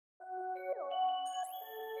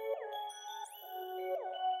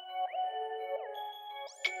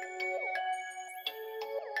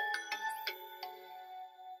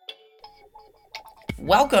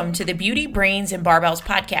Welcome to the Beauty, Brains, and Barbells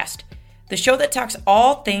podcast, the show that talks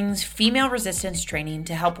all things female resistance training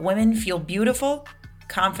to help women feel beautiful,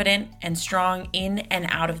 confident, and strong in and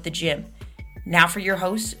out of the gym. Now for your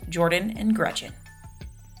hosts, Jordan and Gretchen.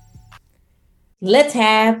 Let's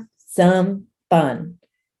have some fun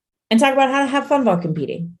and talk about how to have fun while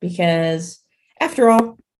competing, because after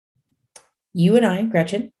all, you and I,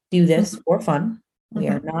 Gretchen, do this for fun. We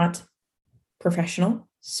are not professional,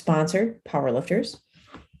 sponsored powerlifters.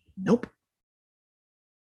 Nope.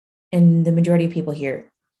 And the majority of people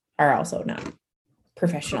here are also not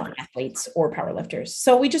professional athletes or powerlifters.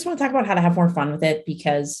 So we just want to talk about how to have more fun with it,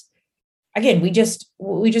 because again, we just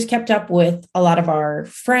kept up with a lot of our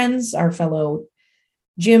friends, our fellow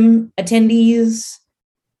gym attendees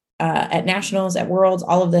at nationals, at worlds,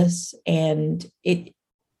 all of this. And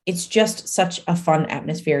it's just such a fun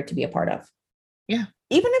atmosphere to be a part of. Yeah.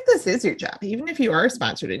 Even if this is your job, even if you are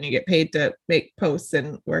sponsored and you get paid to make posts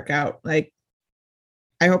and work out, like,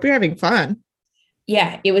 I hope you're having fun.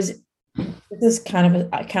 Yeah, this is kind of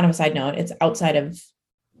a side note. It's outside of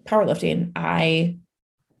powerlifting. I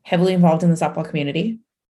heavily involved in the softball community.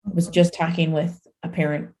 I was just talking with a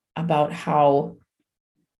parent about how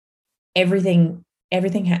everything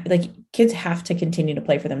like kids have to continue to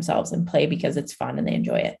play for themselves and play because it's fun and they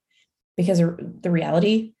enjoy it. Because the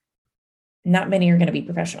reality, not many are going to be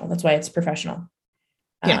professional. That's why it's professional.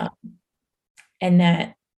 Yeah. And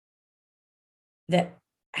that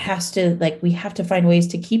has to, like, we have to find ways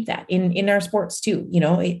to keep that in our sports too. You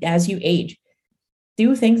know, as you age,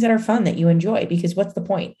 do things that are fun that you enjoy, because what's the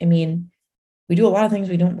point? I mean, we do a lot of things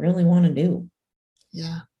we don't really want to do.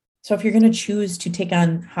 Yeah. So if you're going to choose to take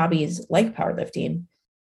on hobbies like powerlifting,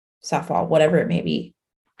 softball, whatever it may be,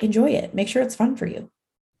 enjoy it. Make sure it's fun for you.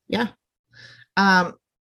 Yeah.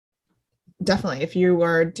 Definitely. If you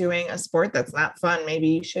are doing a sport that's not fun, maybe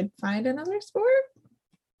you should find another sport.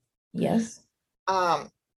 Yes.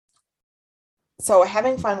 So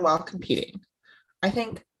having fun while competing, I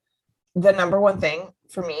think the number one thing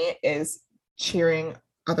for me is cheering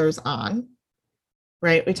others on,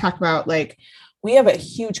 right? We talk about, like, we have a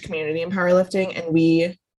huge community in powerlifting, and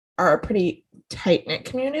we are a pretty tight-knit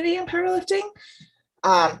community in powerlifting.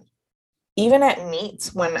 Even at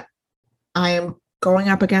meets, when I am going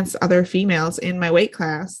up against other females in my weight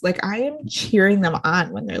class, like, I am cheering them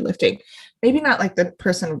on when they're lifting. Maybe not like the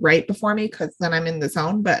person right before me, because then I'm in the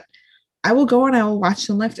zone, but I will go and I will watch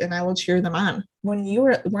them lift and I will cheer them on. When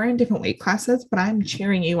we're in different weight classes, but I'm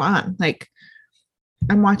cheering you on. Like,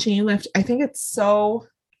 I'm watching you lift. I think it's so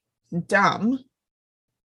dumb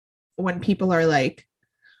when people are like,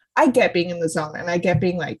 I get being in the zone and I get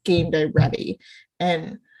being like game day ready,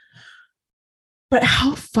 but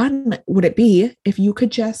how fun would it be if you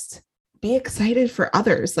could just be excited for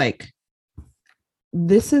others? Like,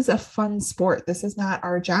 this is a fun sport. This is not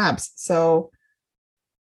our jobs. So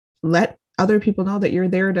let other people know that you're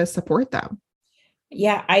there to support them.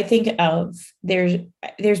 Yeah, I think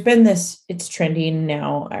there's been this, it's trending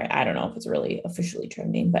now. I don't know if it's really officially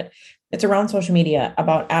trending, but it's around social media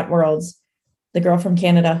about at Worlds, the girl from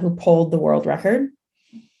Canada who pulled the world record.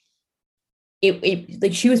 It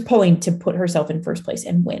like, she was pulling to put herself in first place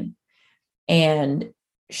and win. And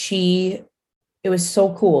it was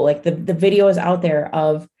so cool. Like, the video is out there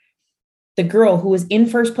of the girl who was in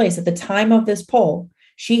first place at the time of this poll.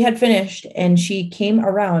 She had finished and she came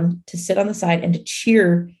around to sit on the side and to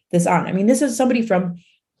cheer this on. I mean, this is somebody from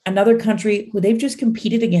another country who they've just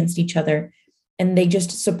competed against each other and they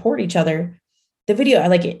just support each other. The video,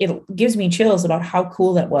 it gives me chills about how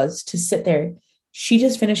cool that was to sit there. She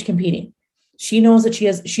just finished competing. She knows that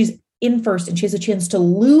she's in first and she has a chance to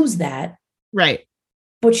lose that. Right.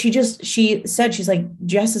 But she said, she's like,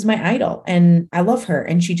 Jess is my idol and I love her.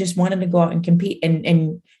 And she just wanted to go out and compete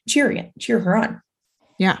and cheer her on.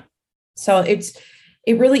 Yeah. So it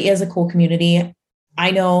really is a cool community.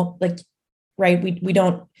 I know, like, right. We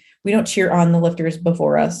don't cheer on the lifters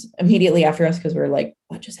before us, immediately after us, because we're like,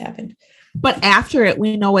 what just happened? But after it,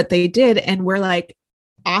 we know what they did and we're like,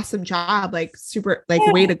 awesome job. Like, super, like,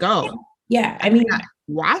 way to go. Yeah. I mean,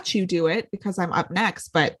 watch you do it because I'm up next,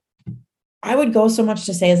 but I would go so much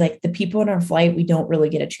to say is, like, the people in our flight, we don't really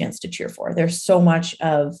get a chance to cheer for. There's so much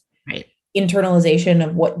of internalization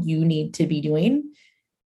of what you need to be doing.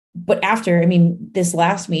 But after, I mean, this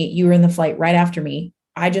last meet, you were in the flight right after me.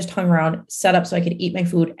 I just hung around, set up so I could eat my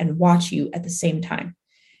food and watch you at the same time.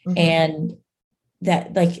 Mm-hmm. And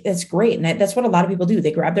that's great. And that's what a lot of people do.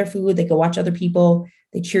 They grab their food, they go watch other people,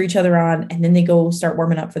 they cheer each other on, and then they go start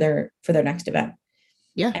warming up for their next event.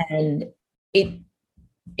 Yeah. And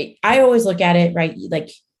I always look at it, right? Like,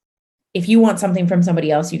 if you want something from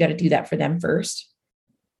somebody else, you got to do that for them first.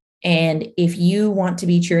 And if you want to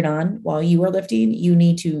be cheered on while you are lifting, you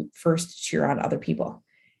need to first cheer on other people.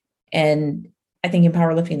 And I think in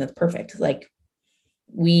powerlifting, that's perfect. Like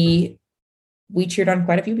we cheered on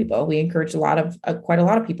quite a few people. We encouraged quite a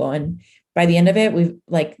lot of people. And by the end of it, we've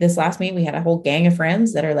like this last meet, we had a whole gang of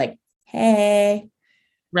friends that are like, hey,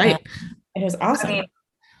 Right. It was awesome. I mean,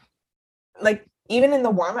 like even in the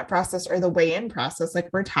warm-up process or the weigh-in process, like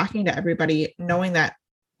we're talking to everybody knowing that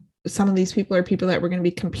some of these people are people that we're going to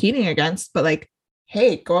be competing against, but like,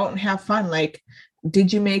 hey, go out and have fun. Like,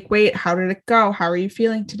 did you make weight? How did it go? How are you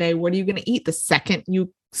feeling today? What are you going to eat the second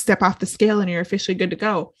you step off the scale and you're officially good to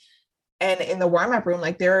go? And in the warm-up room,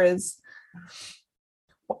 like there is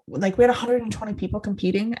like we had 120 people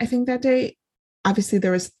competing, I think that day. Obviously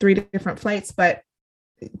there was 3 different flights, but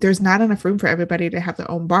there's not enough room for everybody to have their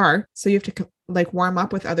own bar. So you have to like warm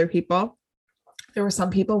up with other people. There were some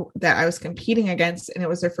people that I was competing against and it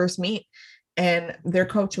was their first meet and their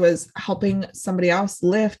coach was helping somebody else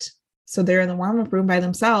lift. So they're in the warm-up room by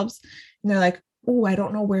themselves and they're like, oh, I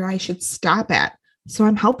don't know where I should stop at. So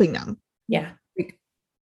I'm helping them. Yeah.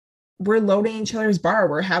 We're loading each other's bar.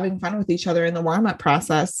 We're having fun with each other in the warm-up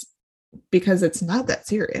process because it's not that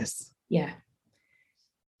serious. Yeah.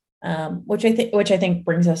 Which I think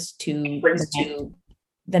brings us to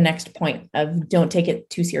the next point of don't take it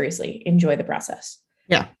too seriously. Enjoy the process.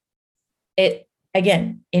 Yeah. It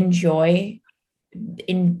again, don't enjoy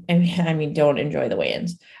the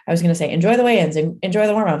weigh-ins. I was going to say, enjoy the weigh-ins and enjoy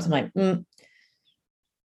the warm-ups. I'm like,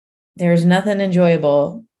 there's nothing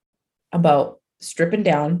enjoyable about stripping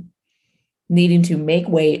down, needing to make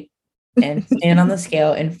weight and stand on the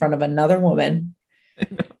scale in front of another woman.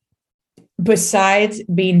 Besides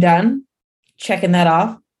being done, checking that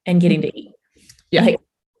off and getting to eat. Yeah. Like,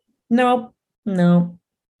 no.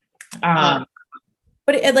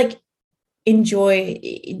 But enjoy,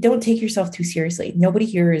 don't take yourself too seriously. Nobody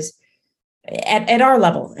here is at our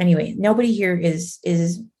level. Anyway, nobody here is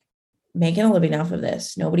making a living off of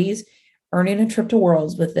this. Nobody's earning a trip to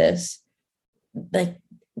Worlds with this. Like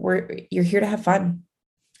you're here to have fun.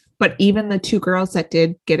 But even the 2 girls that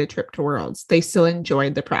did get a trip to Worlds, they still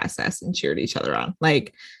enjoyed the process and cheered each other on,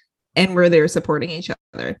 like, and were there supporting each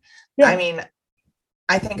other. Yeah. I mean,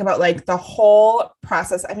 I think about like the whole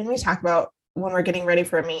process. I mean, we talk about when we're getting ready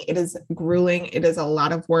for a meet, it is grueling. It is a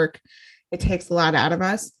lot of work. It takes a lot out of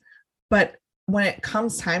us. But when it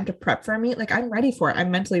comes time to prep for a meet, like I'm ready for it.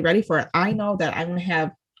 I'm mentally ready for it. I know that I'm going to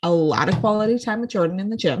have a lot of quality time with Jordan in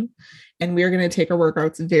the gym and we're going to take our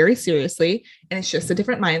workouts very seriously. And it's just a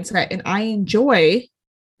different mindset. And I enjoy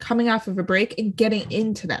coming off of a break and getting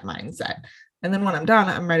into that mindset. And then when I'm done,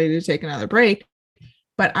 I'm ready to take another break,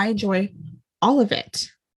 but I enjoy all of it.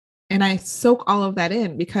 And I soak all of that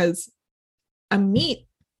in because a meet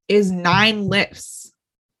is 9 lifts.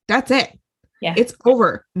 That's it. Yeah. It's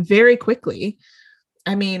over very quickly.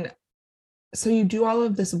 I mean, so you do all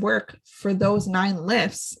of this work for those 9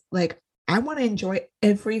 lifts. Like I want to enjoy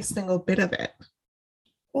every single bit of it.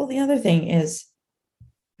 Well, the other thing is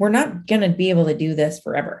we're not going to be able to do this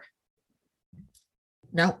forever.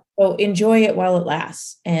 No. So enjoy it while it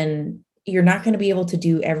lasts. And you're not going to be able to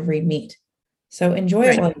do every meet. So enjoy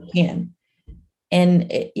it while you can.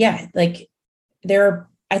 And I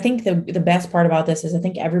think the best part about this is I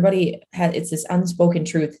think everybody it's this unspoken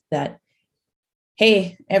truth that,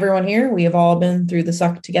 hey, everyone here, we have all been through the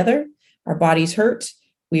suck together. Our bodies hurt.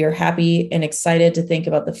 We are happy and excited to think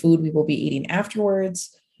about the food we will be eating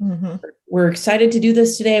afterwards. Mm-hmm. We're excited to do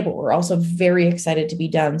this today, but we're also very excited to be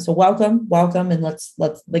done. So welcome, and let's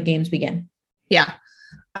the games begin. Yeah.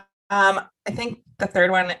 I think the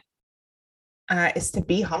third one is to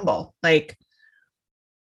be humble. Like,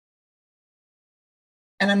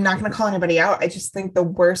 and I'm not going to call anybody out. I just think the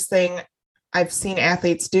worst thing I've seen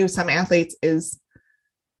athletes do, some athletes, is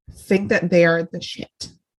think that they are the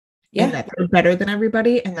shit. Yeah. And that they're better than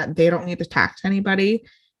everybody and that they don't need to talk to anybody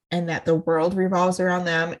and that the world revolves around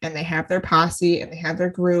them and they have their posse and they have their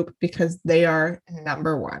group because they are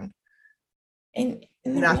number one. And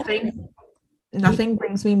nothing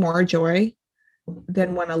brings me more joy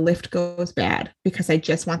than when a lift goes bad because I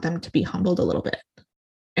just want them to be humbled a little bit.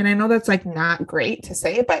 And I know that's like not great to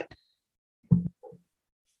say, but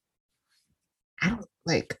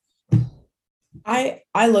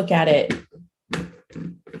I look at it,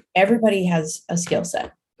 everybody has a skill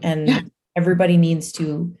set and everybody needs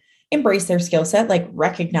to embrace their skill set, like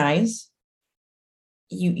recognize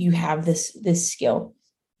you have this skill,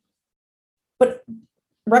 but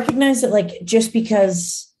recognize that like just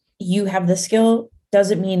because you have the skill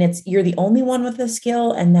doesn't mean you're the only one with the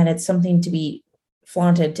skill and that it's something to be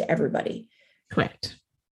flaunted to everybody. Correct.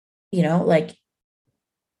 Like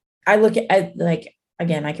I look at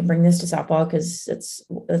again, I can bring this to softball because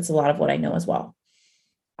it's a lot of what I know as well.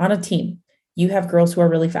 On a team, you have girls who are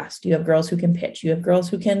really fast. You have girls who can pitch. You have girls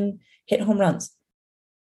who can hit home runs.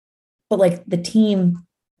 But like the team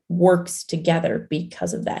works together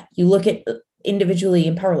because of that. You look at individually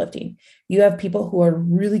in powerlifting, you have people who are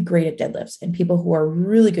really great at deadlifts and people who are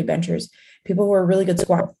really good benchers, people who are really good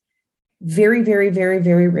squats. Very, very, very,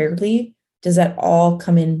 very rarely does that all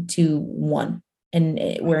come into one. And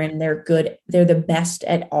wherein they're good, they're the best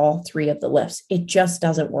at all three of the lifts. It just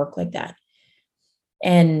doesn't work like that.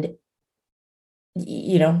 And,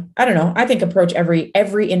 you know, I don't know. I think approach every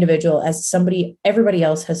individual as everybody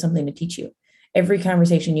else has something to teach you. Every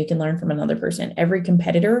conversation you can learn from another person. Every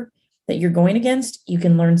competitor that you're going against, you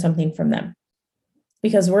can learn something from them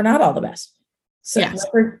because we're not all the best. So yes.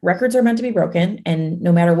 Records are meant to be broken. And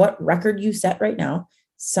no matter what record you set right now,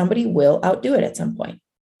 somebody will outdo it at some point.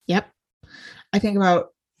 Yep. I think about,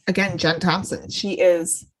 again, Jen Thompson. She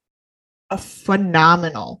is a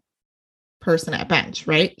phenomenal person at bench,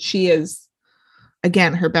 right? She is,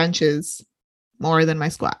 again, her bench is more than my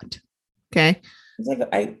squat. Okay. It's like,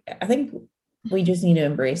 I think we just need to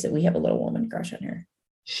embrace it. We have a little woman crush on her.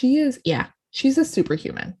 She is, yeah, she's a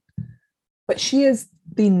superhuman, but she is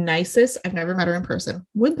the nicest. I've never met her in person.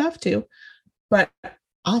 Would love to, but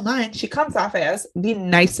online, she comes off as the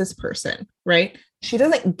nicest person, right? She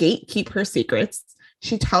doesn't gatekeep her secrets.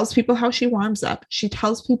 She tells people how she warms up. She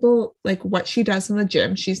tells people like what she does in the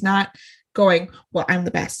gym. She's not going, well, I'm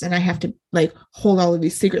the best and I have to like hold all of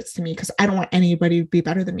these secrets to me because I don't want anybody to be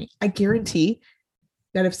better than me. I guarantee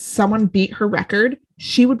that if someone beat her record,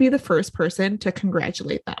 she would be the first person to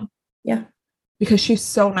congratulate them. Yeah. Because she's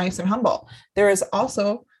so nice and humble.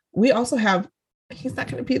 We also have, he's not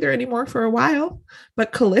going to be there anymore for a while,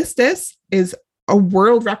 but Callistus is a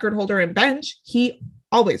world record holder in bench. He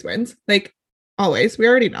always wins. Like always. We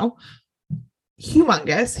already know.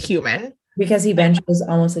 Humongous human. Because he benches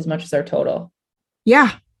almost as much as our total.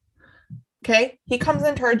 Yeah. Okay. He comes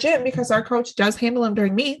into our gym because our coach does handle him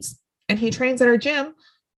during meets and he trains at our gym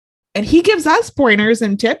and he gives us pointers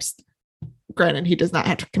and tips. Granted, he does not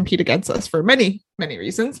have to compete against us for many, many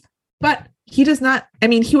reasons, but he does not. I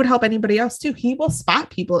mean, he would help anybody else too. He will spot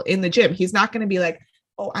people in the gym. He's not going to be like,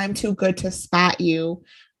 oh, I'm too good to spot you.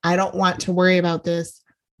 I don't want to worry about this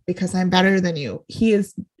because I'm better than you. He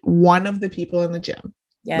is one of the people in the gym.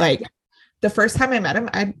 Yeah. Like the first time I met him,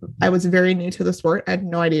 I was very new to the sport. I had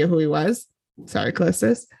no idea who he was. Sorry,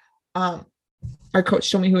 Callistus. Our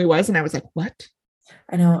coach told me who he was and I was like, what?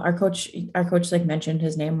 I know our coach like mentioned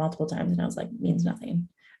his name multiple times and I was like, means nothing.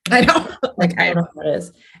 I know. Like, I don't know what it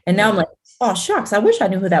is. And now I'm like, oh shucks, I wish I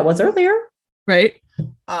knew who that was earlier. Right.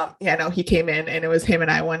 Yeah, no, he came in and it was him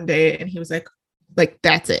and I one day and he was like,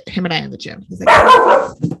 that's it. Him and I in the gym. He's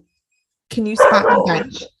like, can you spot my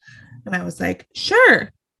bench? And I was like,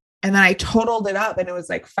 sure. And then I totaled it up and it was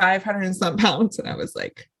like 500 and some pounds. And I was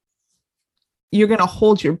like, you're going to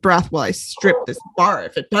hold your breath while I strip this bar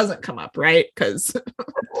if it doesn't come up, right? Because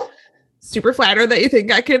super flattered that you think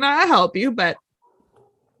I can help you, but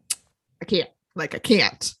I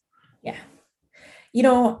can't. Yeah. You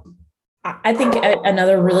know, I think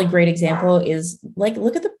another really great example is like,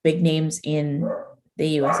 look at the big names in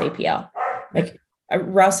the USAPL. Like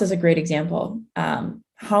Russ is a great example.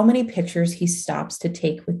 How many pictures he stops to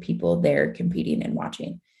take with people there competing and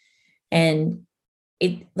watching. And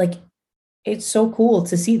it's so cool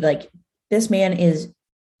to see, like, this man is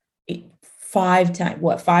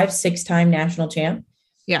 5-6-time national champ.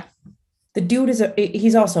 Yeah. The dude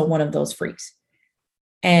he's also one of those freaks.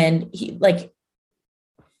 And he, like,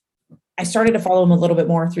 I started to follow him a little bit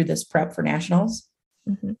more through this prep for nationals,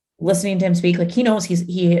 listening to him speak. Like, he knows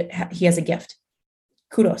he has a gift.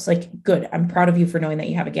 Kudos. Like, good. I'm proud of you for knowing that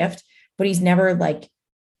you have a gift, but he's never like,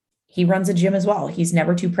 he runs a gym as well. He's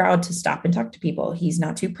never too proud to stop and talk to people. He's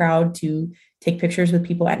not too proud to take pictures with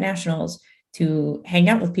people at nationals, to hang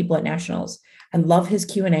out with people at nationals. I love his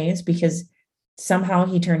Q&As because somehow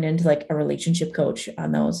he turned into like a relationship coach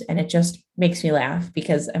on those. And it just makes me laugh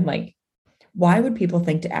because I'm like, why would people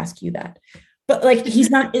think to ask you that? But like, he's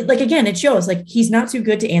not like, again, it shows like, he's not too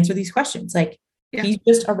good to answer these questions. Like he's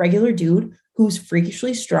just a regular dude who's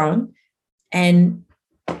freakishly strong and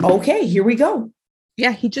okay, here we go.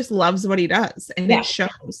 Yeah. He just loves what he does and it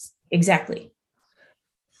shows. Exactly.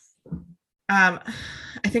 I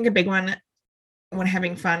think a big one when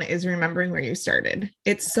having fun is remembering where you started.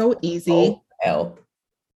 It's so easy. Well,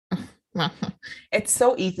 it's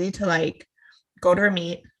so easy to like go to a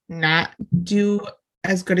meet, not do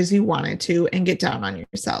as good as you wanted to and get down on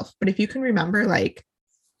yourself. But if you can remember like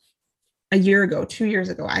a year ago, 2 years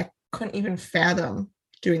ago, I couldn't even fathom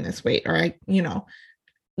doing this weight or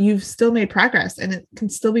you've still made progress and it can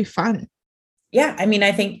still be fun. Yeah. I mean,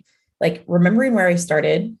 I think like remembering where I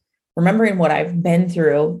started, remembering what I've been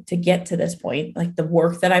through to get to this point, like the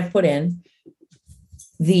work that I've put in,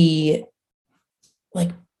 the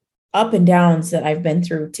like up and downs that I've been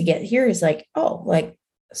through to get here is like, oh, like,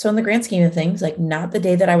 so in the grand scheme of things, like not the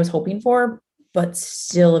day that I was hoping for, but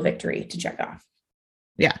still a victory to check off.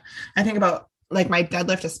 Yeah. I think about like my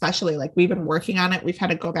deadlift, especially like we've been working on it. We've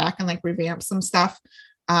had to go back and like revamp some stuff.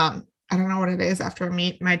 I don't know what it is after a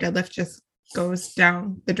meet, my deadlift just goes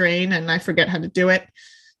down the drain and I forget how to do it.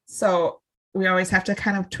 So we always have to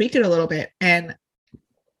kind of tweak it a little bit. And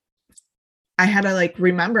I had to like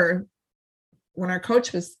remember when our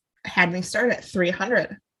coach had me start at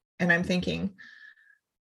 300 and I'm thinking,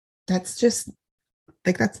 that's just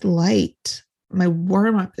like, that's light. My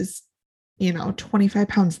warm up is, 25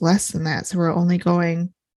 pounds less than that. So we're only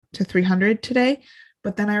going to 300 today.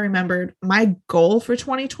 But then I remembered my goal for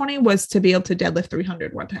 2020 was to be able to deadlift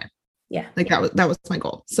 300 one time. Yeah. Like that was my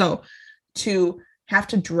goal. So to have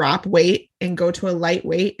to drop weight and go to a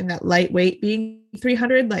lightweight and that lightweight being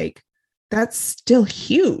 300, like that's still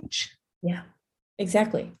huge. Yeah,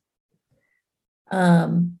 exactly. I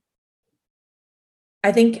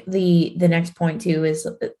think the next point too is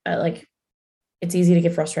like, it's easy to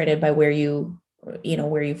get frustrated by where you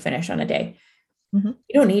finish on a day. Mm-hmm.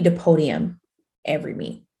 You don't need to podium every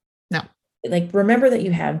meet. No. Like, remember that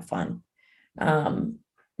you had fun.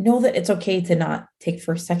 Know that it's okay to not take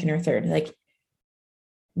first, second, or third. Like,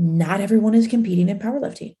 not everyone is competing in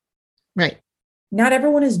powerlifting. Right. Not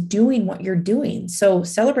everyone is doing what you're doing. So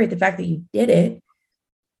celebrate the fact that you did it.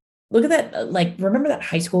 Look at that. Like, remember that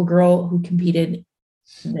high school girl who competed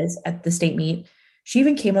at the state meet? She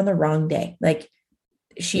even came on the wrong day. Like,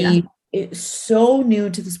 she is so new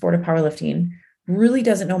to the sport of powerlifting, really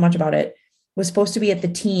doesn't know much about it, was supposed to be at the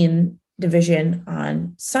teen division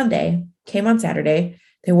on Sunday, came on Saturday.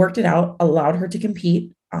 They worked it out, allowed her to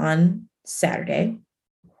compete on Saturday.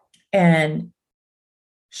 And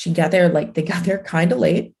she got there, like they got there kind of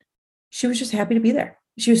late. She was just happy to be there.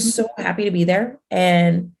 She was so happy to be there.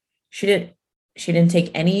 And she didn't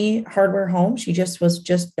take any hardware home. She was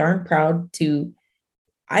just darn proud to,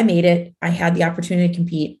 I made it. I had the opportunity to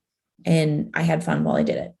compete and I had fun while I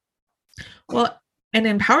did it. Well, and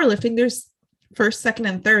in powerlifting, there's first, second,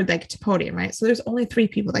 and third that get to podium, right? So there's only 3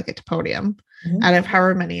 people that get to podium out of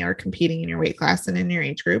however many are competing in your weight class and in your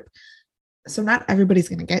age group. So not everybody's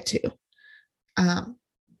going to get to,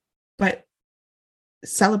 but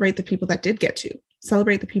celebrate the people that did get to.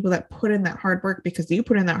 Celebrate the people that put in that hard work because you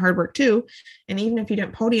put in that hard work too. And even if you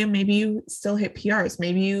didn't podium, maybe you still hit PRs.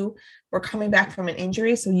 Maybe you were coming back from an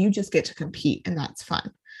injury, so you just get to compete and that's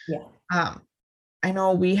fun. Yeah. I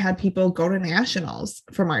know we had people go to nationals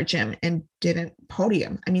from our gym and didn't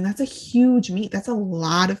podium. I mean, that's a huge meet. That's a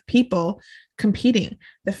lot of people competing.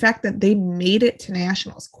 The fact that they made it to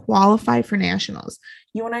nationals, qualify for nationals.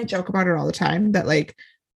 You and I joke about it all the time that like,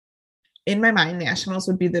 in my mind, nationals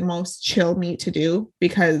would be the most chill meet to do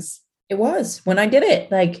because it was when I did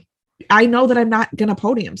it. Like, I know that I'm not going to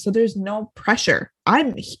podium. So there's no pressure.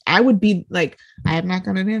 I would be like, I have not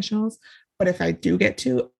gone to nationals, but if I do get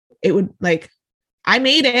to, it would like, I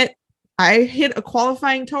made it. I hit a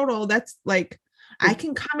qualifying total. That's like, I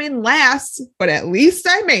can come in last, but at least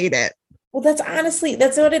I made it. Well, that's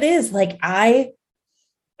what it is. Like, I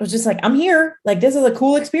was just like, I'm here. Like, this is a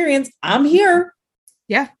cool experience. I'm here.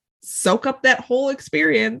 Yeah. Soak up that whole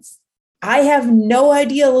experience. I have no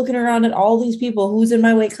idea looking around at all these people, who's in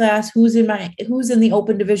my weight class, who's in the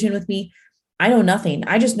open division with me. I know nothing.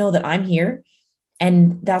 I just know that I'm here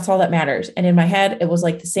and that's all that matters. And in my head, it was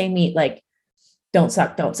like the same meet, like, don't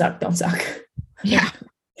suck, don't suck, don't suck. Yeah.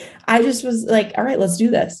 I just was like, all right, let's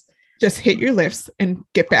do this. Just hit your lifts and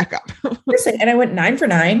get back up. And I went 9 for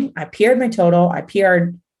 9. I PR'd my total. I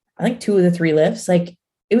PR'd, I think 2 of the 3 lifts. Like,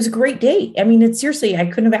 it was a great day. I mean, it's seriously, I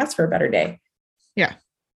couldn't have asked for a better day. Yeah.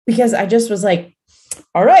 Because I just was like,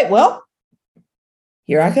 all right, well,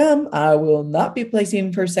 here I come. I will not be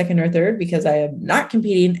placing first, second, or third because I am not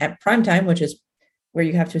competing at prime time, which is where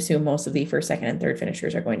you have to assume most of the first, second, and third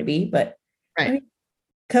finishers are going to be. But right. I mean,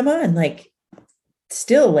 come on, like,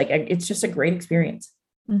 still, like, it's just a great experience.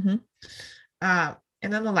 Mm-hmm.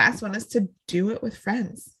 And then the last one is to do it with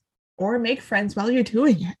friends or make friends while you're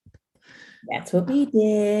doing it. That's what we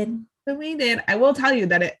did. I will tell you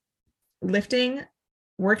that lifting,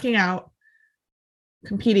 working out,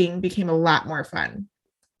 competing became a lot more fun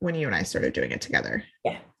when you and I started doing it together.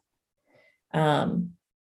 Yeah. I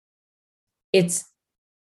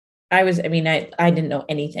didn't know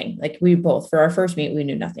anything. Like, we both, for our first meet, we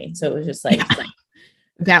knew nothing. So it was just like,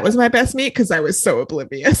 That was my best meet because I was so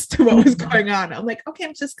oblivious to what was going on. I'm like, okay,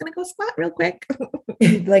 I'm just gonna go squat real quick.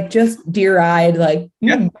 Like just deer-eyed, like,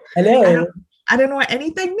 hello. I don't know what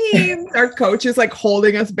anything means. Our coach is like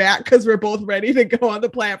holding us back because we're both ready to go on the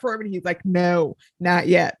platform. And he's like, no, not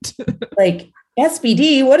yet. Like,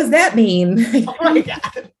 SBD, what does that mean? Oh my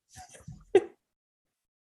God.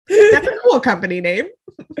 That's a cool company name.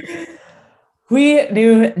 We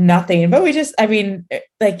knew nothing, but we just, I mean,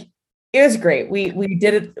 like, it was great. We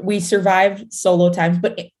did it. We survived solo times,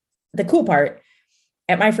 but the cool part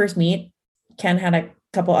at my first meet, Ken had a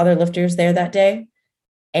couple other lifters there that day.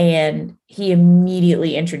 And he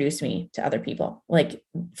immediately introduced me to other people, like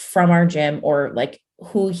from our gym or like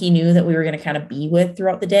who he knew that we were going to kind of be with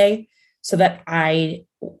throughout the day, so that I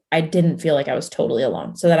didn't feel like I was totally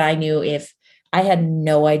alone. So that I knew if I had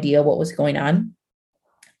no idea what was going on,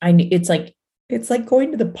 I knew it's like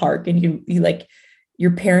going to the park and you like,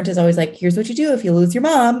 your parent is always like, here's what you do if you lose your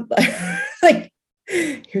mom. Like,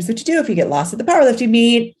 here's what you do if you get lost at the powerlifting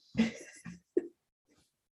meet.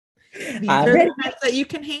 These are the friends that you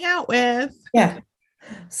can hang out with. Yeah.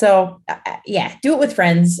 So yeah, do it with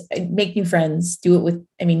friends, make new friends, do it with,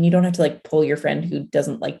 I mean, you don't have to like pull your friend who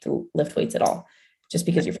doesn't like to lift weights at all, just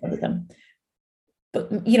because you're friends with them.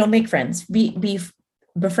 But, you know, make friends,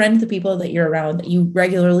 befriend the people that you're around that you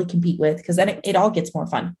regularly compete with, because then it all gets more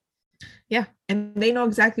fun. Yeah. And they know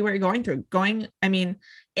exactly what you're going through. I mean,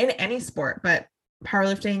 in any sport, but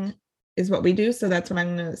powerlifting is what we do. So that's what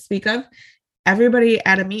I'm going to speak of. Everybody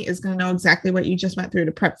at a meet is going to know exactly what you just went through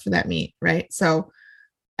to prep for that meet, right? So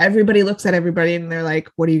everybody looks at everybody and they're like,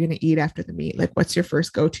 what are you going to eat after the meet? Like, what's your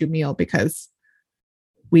first go-to meal? Because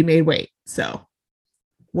we made weight. So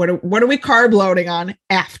what are we carb loading on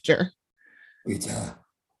after?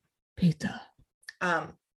 Pizza.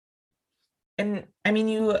 And I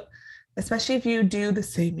mean, especially if you do the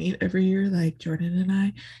same meet every year, like Jordan and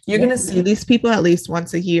I, you're going to see these people at least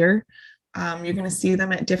once a year. You're going to see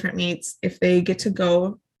them at different meets. If they get to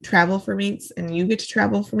go travel for meets and you get to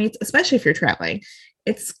travel for meets, especially if you're traveling,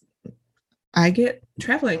 I get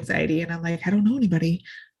travel anxiety and I'm like, I don't know anybody.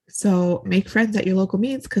 So make friends at your local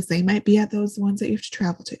meets because they might be at those ones that you have to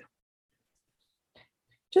travel to.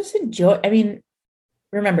 Just enjoy. I mean,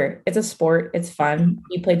 remember, it's a sport. It's fun.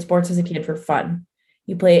 You played sports as a kid for fun.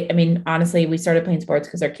 I mean, honestly, we started playing sports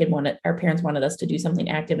because our parents wanted us to do something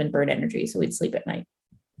active and burn energy. So we'd sleep at night.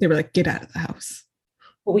 They were like, get out of the house.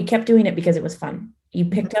 But we kept doing it because it was fun. You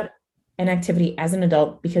picked up an activity as an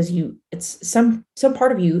adult because it's some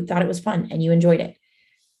part of you thought it was fun and you enjoyed it.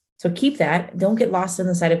 So keep that. Don't get lost in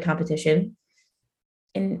the side of competition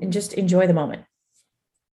and just enjoy the moment.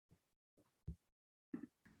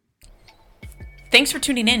 Thanks for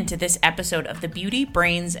tuning in to this episode of the Beauty,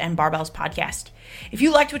 Brains, and Barbells podcast. If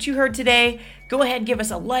you liked what you heard today, go ahead and give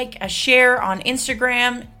us a like, a share on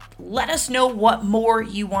Instagram. Let us know what more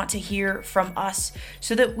you want to hear from us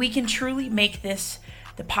so that we can truly make this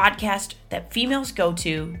the podcast that females go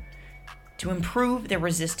to improve their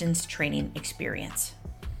resistance training experience.